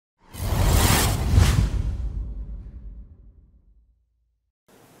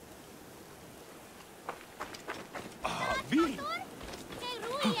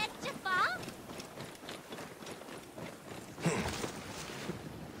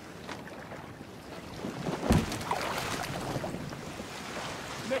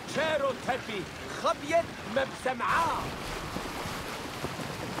تبي خبيت ما بسمعاه.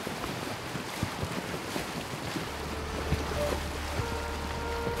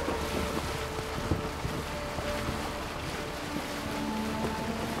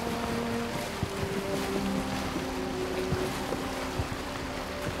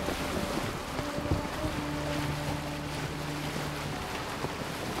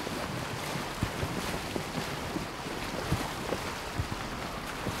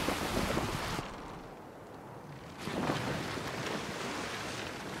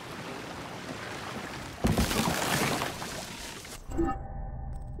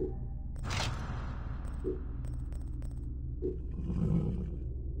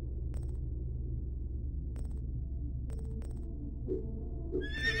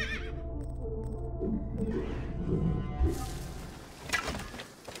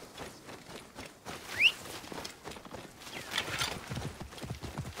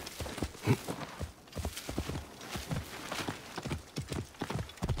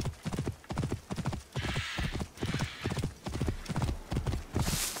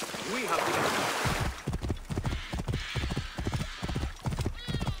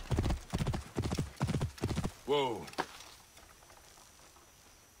 Whoa.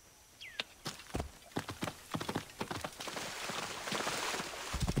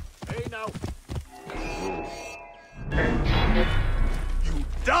 Hey now. You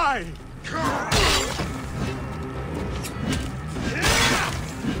die!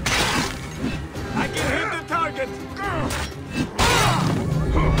 I can hit the target.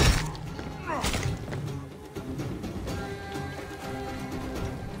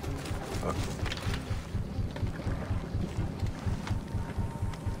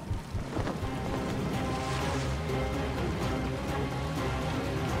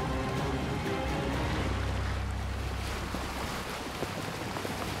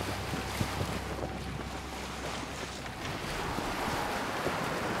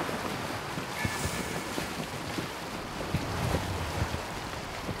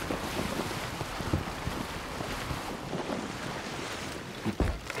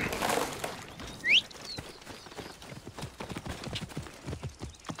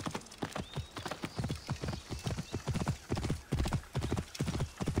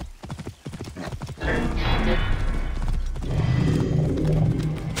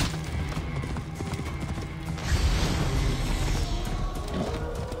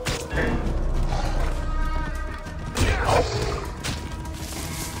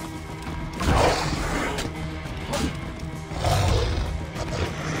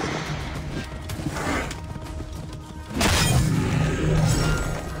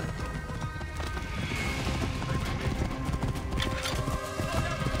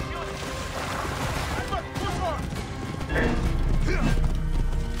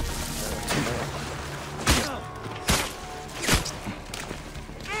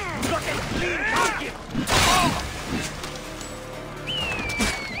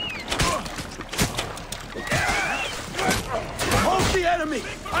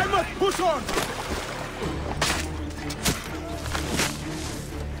 I must push on!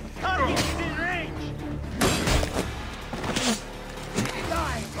 Target is in range.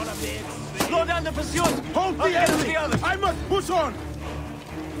 Die, son of a bitch. Slow down the pursuit. Hold the enemy! I must push on!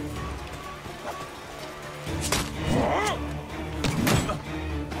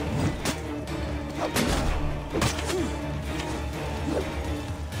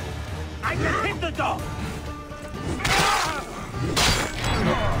 I can hit the dog.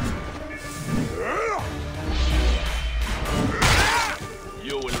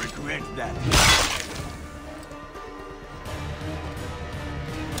 You will regret that.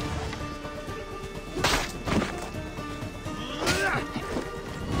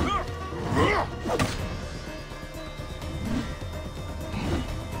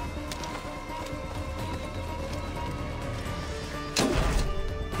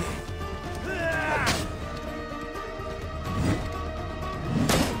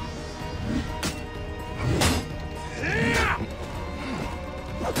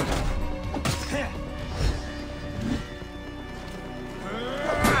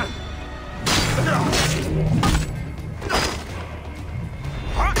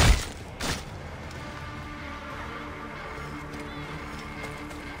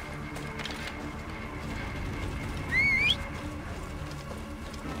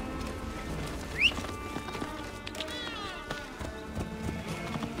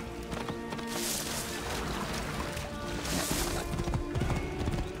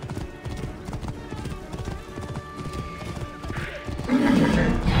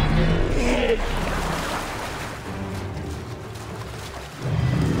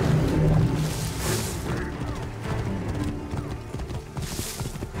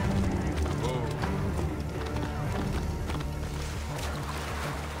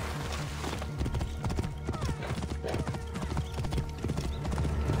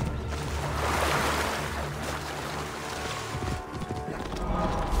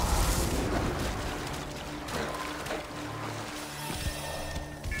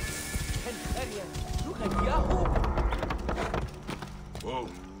 Whoa.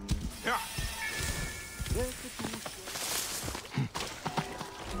 Yeah.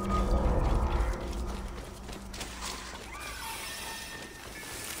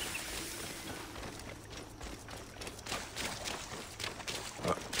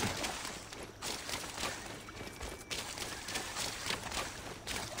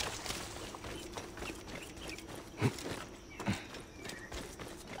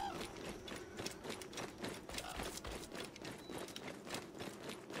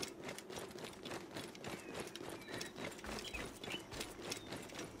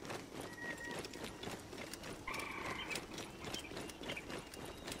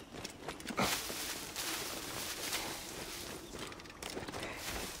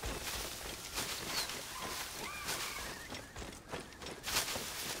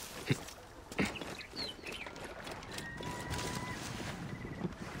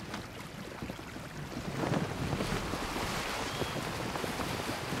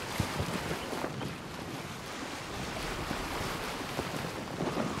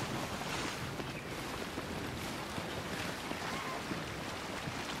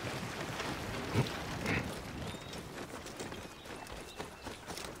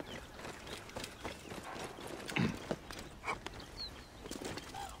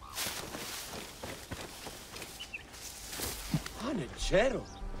 Panechero.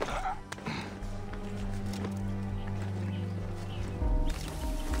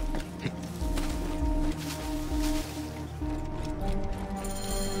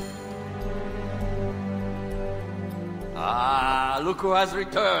 Ah, look who has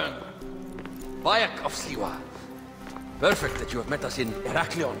returned. Boya of Siwa. Perfect that you have met us in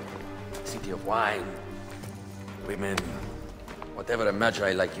Heraklion, city of wine, women, whatever a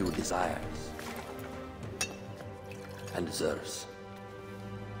magi like you desires and deserves.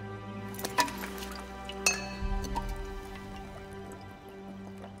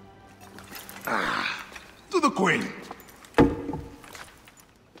 To the Queen!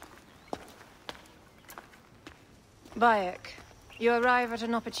 Bayek, you arrive at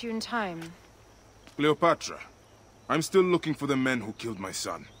an opportune time. Cleopatra, I'm still looking for the men who killed my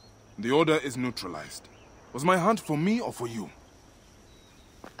son. The order is neutralized. Was my hunt for me or for you?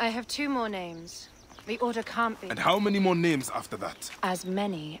 I have 2 more names. The order can't be... And how many more names after that? As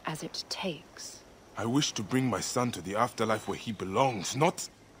many as it takes. I wish to bring my son to the afterlife where he belongs, not...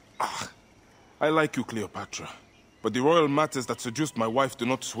 I like you, Cleopatra. But the royal matters that seduced my wife do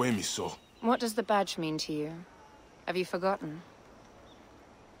not sway me so. What does the badge mean to you? Have you forgotten?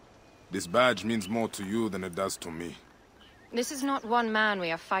 This badge means more to you than it does to me. This is not one man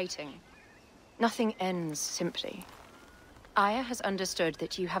we are fighting. Nothing ends simply. Aya has understood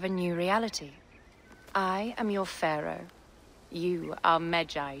that you have a new reality. I am your pharaoh. You are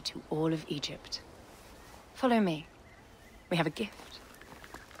Magi to all of Egypt. Follow me. We have a gift.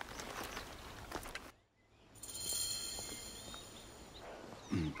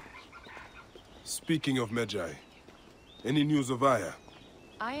 Speaking of Magi, any news of Aya?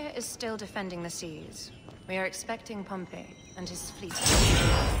 Aya is still defending the seas. We are expecting Pompey and his fleet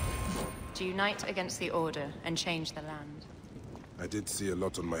to unite against the Order and change the land. I did see a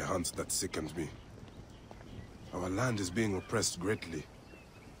lot on my hunts that sickened me. Our land is being oppressed greatly.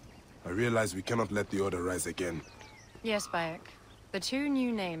 I realize we cannot let the Order rise again. Yes, Bayek. The 2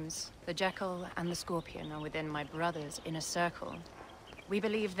 new names, the Jekyll and the Scorpion, are within my brother's inner circle. We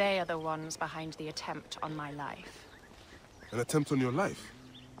believe they are the ones behind the attempt on my life. An attempt on your life?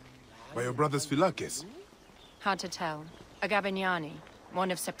 By your brother's Philakes? Hard to tell. A GABINIANI, one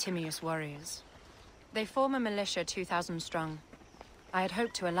of Septimius' warriors. They form a militia 2,000 strong. I had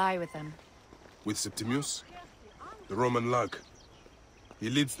hoped to ally with them. With Septimius? The Roman lug. He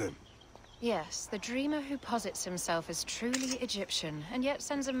leads them. Yes, the dreamer who posits himself as truly Egyptian, and yet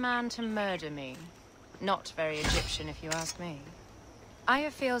sends a man to murder me. Not very Egyptian, if you ask me.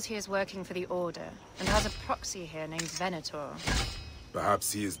 Aya feels he is working for the Order, and has a proxy here named Venator.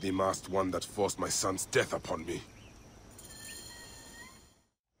 Perhaps he is the masked one that forced my son's death upon me.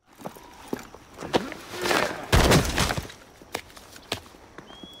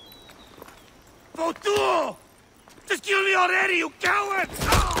 Votu! Just kill me already, you coward!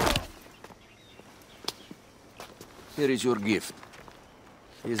 Here is your gift.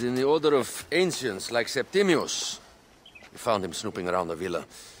 He is in the order of ancients like Septimius. We found him snooping around the villa.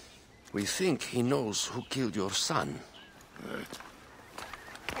 We think he knows who killed your son.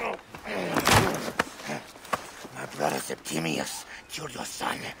 My brother Septimius killed your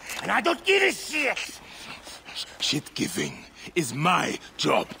son, and I don't give a shit! Shit-giving is my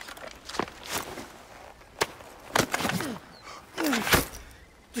job.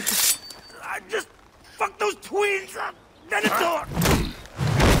 I just Venator!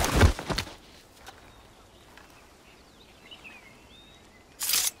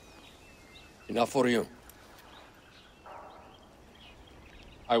 Enough for you.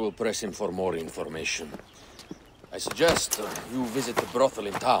 I will press him for more information. I suggest you visit the brothel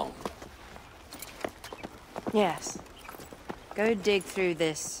in town. Yes. Go dig through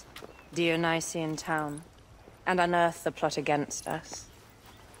this Dionysian town and unearth the plot against us.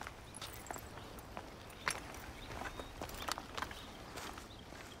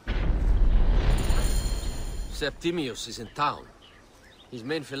 Septimius is in town. His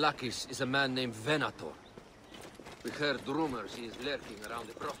main phylakis is a man named Venator. We heard rumors he is lurking around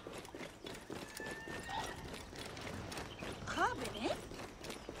the brothel. Cabinet?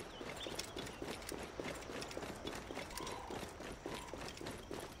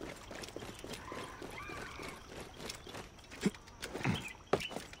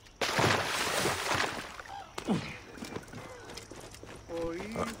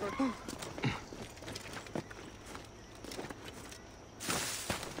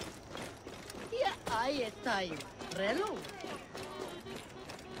 Time. Relo.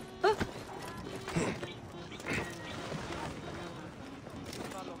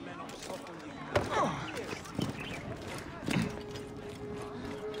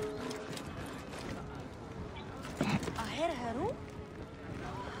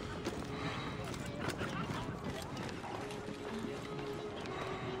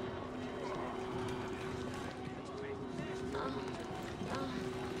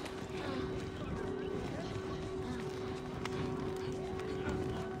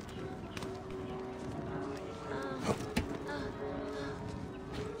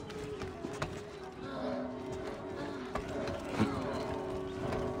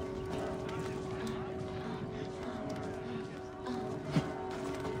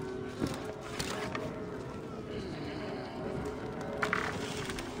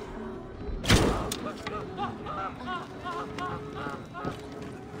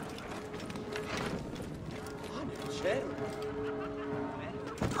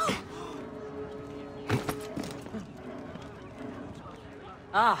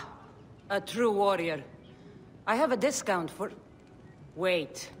 Ah, a true warrior. I have a discount for...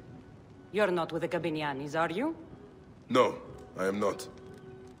 Wait. You're not with the GABINIANIs, are you? No, I am not.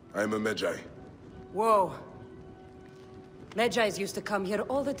 I am a Magi. Whoa. Magi's used to come here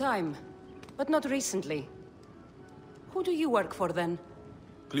all the time, but not recently. Who do you work for, then?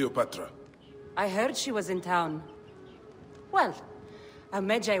 Cleopatra. I heard she was in town. Well, a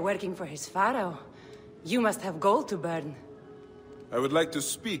Magi working for his pharaoh. You must have gold to burn. I would like to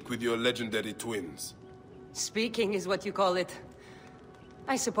speak with your legendary twins. Speaking is what you call it.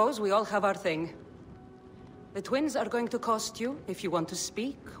 I suppose we all have our thing. The twins are going to cost you if you want to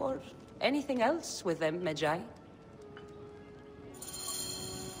speak, or anything else with them, Magi.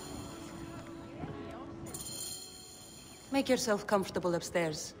 Make yourself comfortable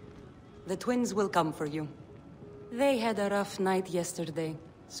upstairs. The twins will come for you. They had a rough night yesterday,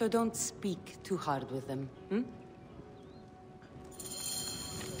 so don't speak too hard with them, hmm?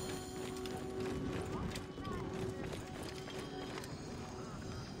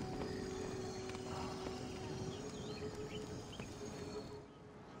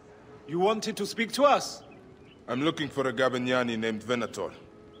 You wanted to speak to us? I'm looking for a GABINIANI named Venator.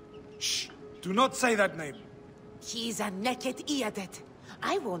 Shh! Do not say that name. He's a naked idiot.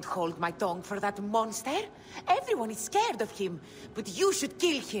 I won't hold my tongue for that monster. Everyone is scared of him, but you should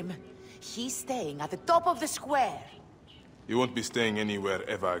kill him. He's staying at the top of the square. He won't be staying anywhere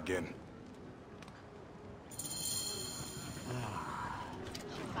ever again.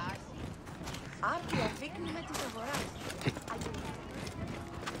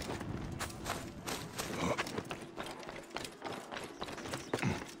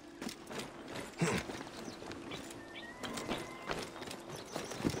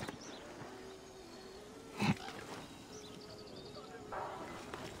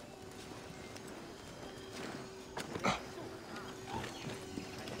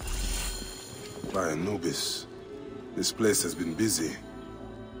 By Anubis, this place has been busy.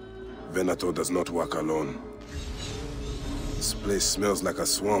 Venator does not work alone. This place smells like a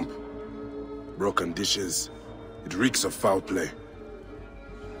swamp. Broken dishes. It reeks of foul play.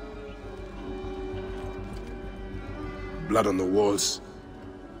 Blood on the walls.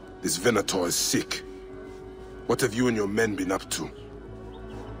 This Venator is sick. What have you and your men been up to?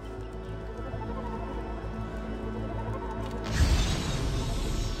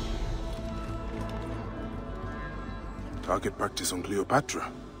 Target practice on Cleopatra.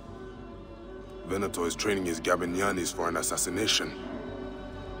 Venator is training his GABINIANIs for an assassination.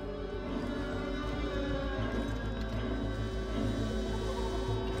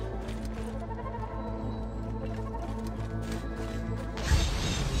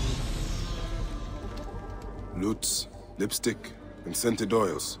 Lutes, lipstick, and scented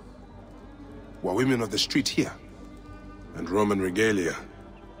oils. While women of the street here. And Roman regalia.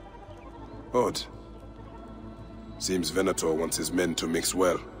 Odd. Seems Venator wants his men to mix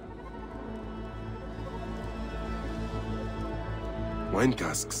well. Wine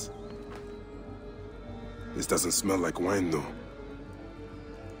casks. This doesn't smell like wine, though.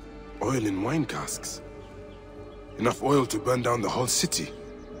 Oil in wine casks. Enough oil to burn down the whole city.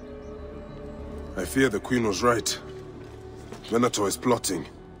 I fear the Queen was right. Venator is plotting.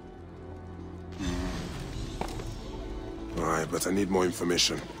 Alright, but I need more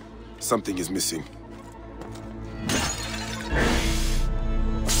information. Something is missing.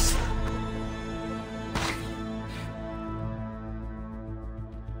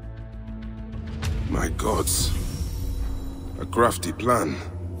 My gods. A crafty plan.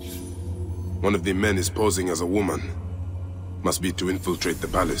 One of the men is posing as a woman. Must be to infiltrate the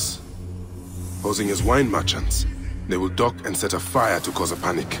palace. Posing as wine merchants, they will dock and set a fire to cause a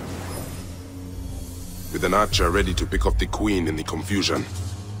panic. With an archer ready to pick off the queen in the confusion.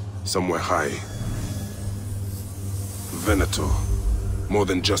 Somewhere high. Venator. More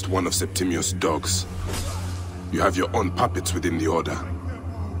than just one of Septimius' dogs. You have your own puppets within the Order.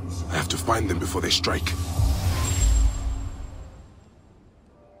 I have to find them before they strike.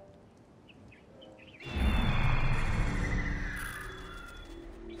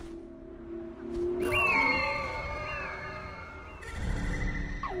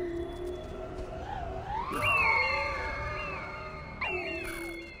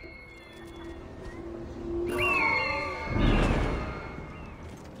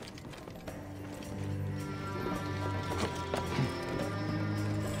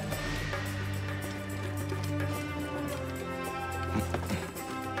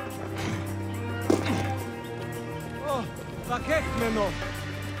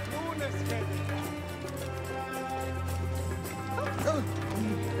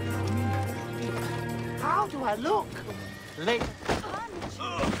 How do I look? Late.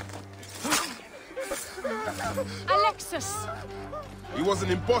 Alexis! He was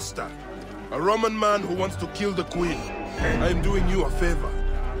an imposter. A Roman man who wants to kill the queen. I am doing you a favor.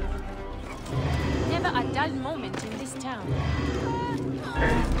 Never a dull moment in this town.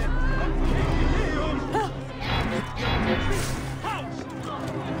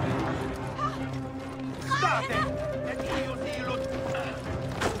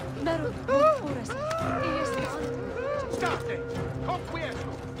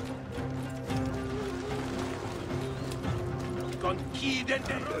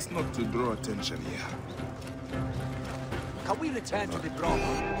 Best not to draw attention here. Can we return to the brothel?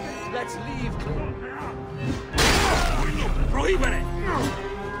 Let's leave. Prohibere!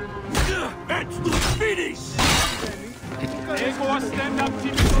 Et tu finis! Ego a stand-up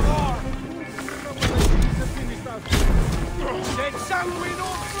timitor! Sed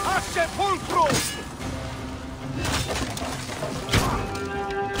sanguinum a sepulcro!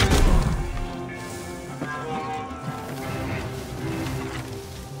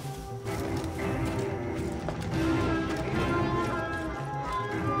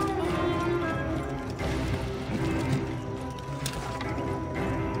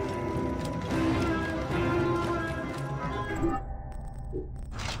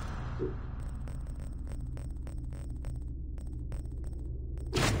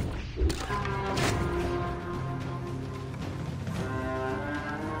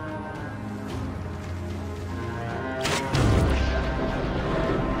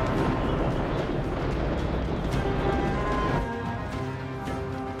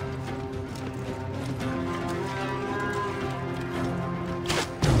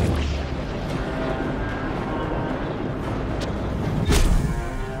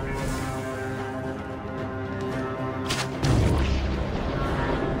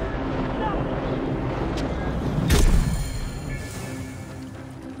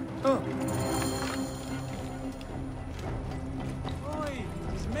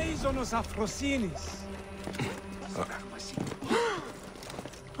 Afrosinis.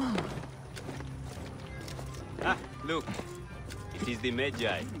 Look. It is the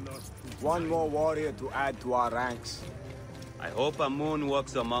Magi. One more warrior to add to our ranks. I hope a moon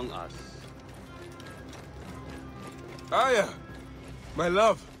walks among us. Aya! My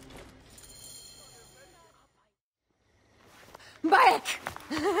love! Back!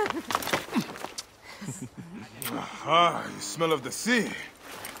 Ah, you smell of the sea.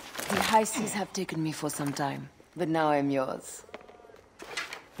 The high seas have taken me for some time, but now I'm yours.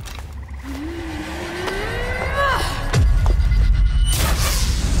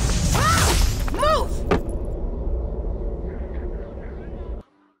 Move!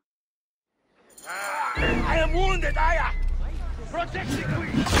 I am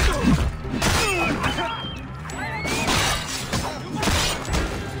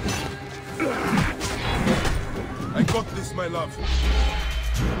my love.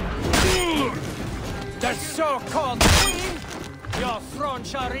 The so-called queen? Your throne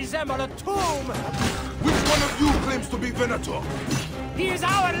shall resemble a tomb! Which one of you claims to be Venator? He is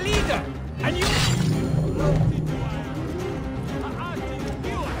our leader, and you...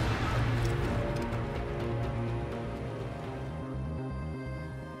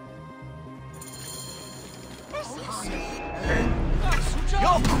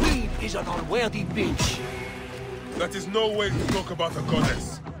 Your queen is an unworthy bitch. That is no way to talk about a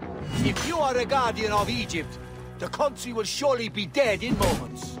goddess. If you are a guardian of Egypt, the country will surely be dead in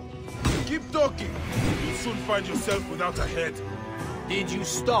moments. Keep talking. You'll soon find yourself without a head. Did you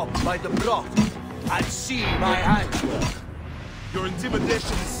stop by the broth and see my handiwork? Your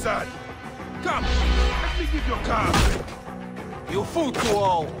intimidation is sad. Come, let me give you a card. You fool to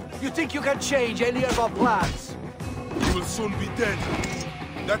all. You think you can change any of our plans? You will soon be dead.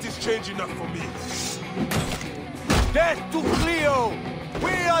 That is change enough for me. Death to Cleo!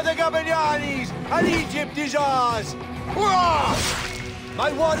 We are the GABINIANIs, and Egypt is ours! Hurrah!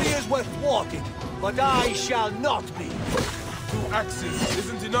 My warriors were thwarted, but I shall not be. 2 axes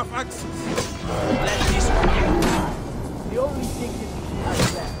isn't enough axes. Let this one. The only thing that we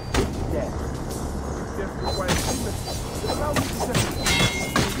have left is death. Death requires dignity. Allow me to say,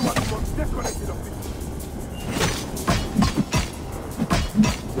 you are the most decorated of people.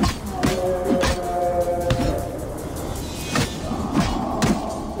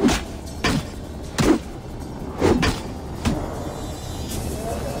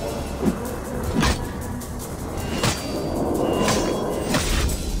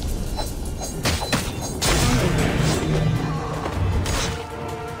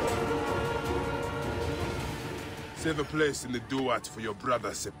 Save a place in the duat for your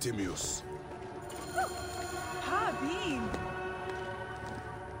brother Septimius.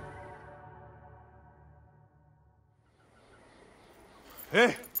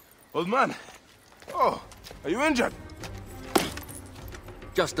 Hey, old man. Oh, are you injured?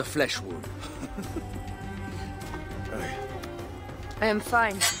 Just a flesh wound. I am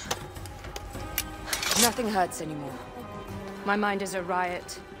fine. Nothing hurts anymore. My mind is a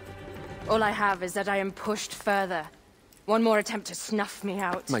riot. All I have is that I am pushed further. One more attempt to snuff me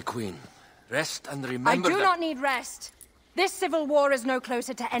out. My queen, rest and remember I do not need rest. This civil war is no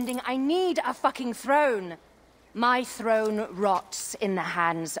closer to ending. I need a fucking throne. My throne rots in the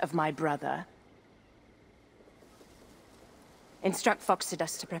hands of my brother. Instruct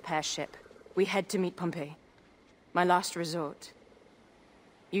Foxidas to prepare ship. We head to meet Pompey. My last resort.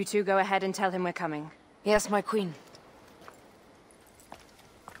 You two go ahead and tell him we're coming. Yes, my queen.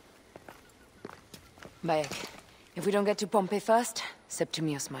 Bayek, if we don't get to Pompey first,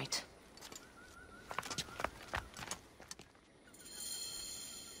 Septimius might.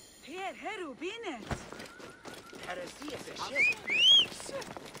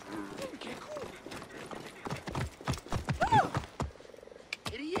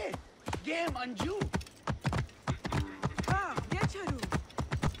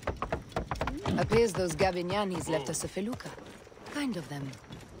 Appears those GABINIANIs left us a felucca. Kind of them.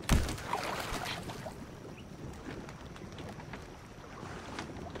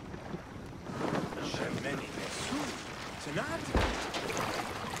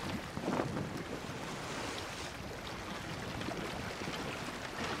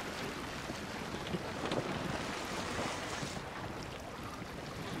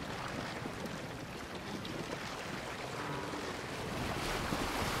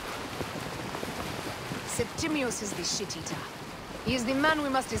 Septimius is the shit-eater. He is the man we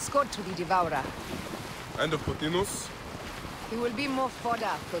must escort to the Devourer. And of Pothinus? He will be more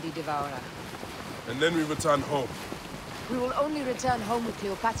fodder for the Devourer. And then we return home. We will only return home with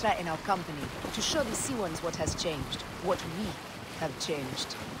Cleopatra in our company, to show the Sea Ones what has changed, what we have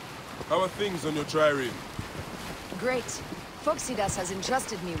changed. How are things on your trireme? Great. Foxidas has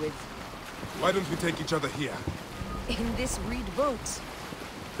entrusted me with... Why don't we take each other here? in this reed boat.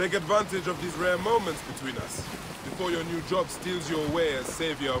 Take advantage of these rare moments between us, before your new job steals you away as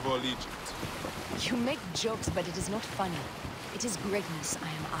savior of all Egypt. You make jokes, but it is not funny. It is greatness I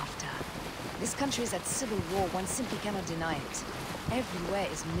am after. This country is at civil war, one simply cannot deny it. Everywhere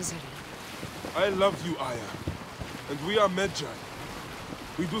is misery. I love you, Aya. And we are Medjay.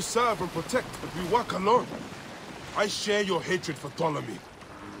 We do serve and protect, but we work alone. I share your hatred for Ptolemy.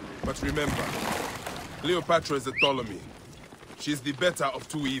 But remember, Cleopatra is a Ptolemy. She is the better of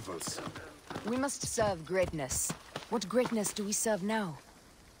two evils. We must serve greatness. What greatness do we serve now?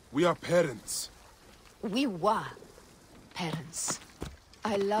 We are parents. We were parents.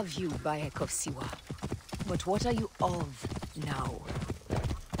 I love you, Bayek of Siwa. But what are you of now?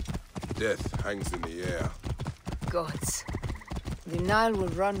 Death hangs in the air. gods. The Nile will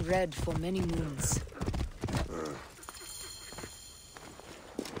run red for many moons.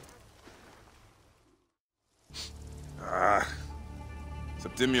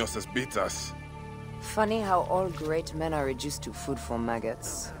 Septimius has beat us. Funny how all great men are reduced to food for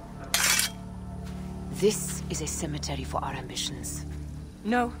maggots. This is a cemetery for our ambitions.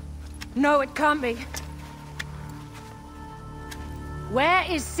 No. No, it can't be. Where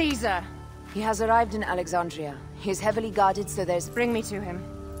is Caesar? He has arrived in Alexandria. He is heavily guarded, so there's... Bring me to him.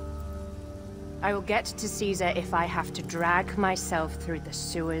 I will get to Caesar if I have to drag myself through the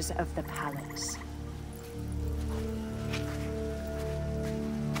sewers of the palace.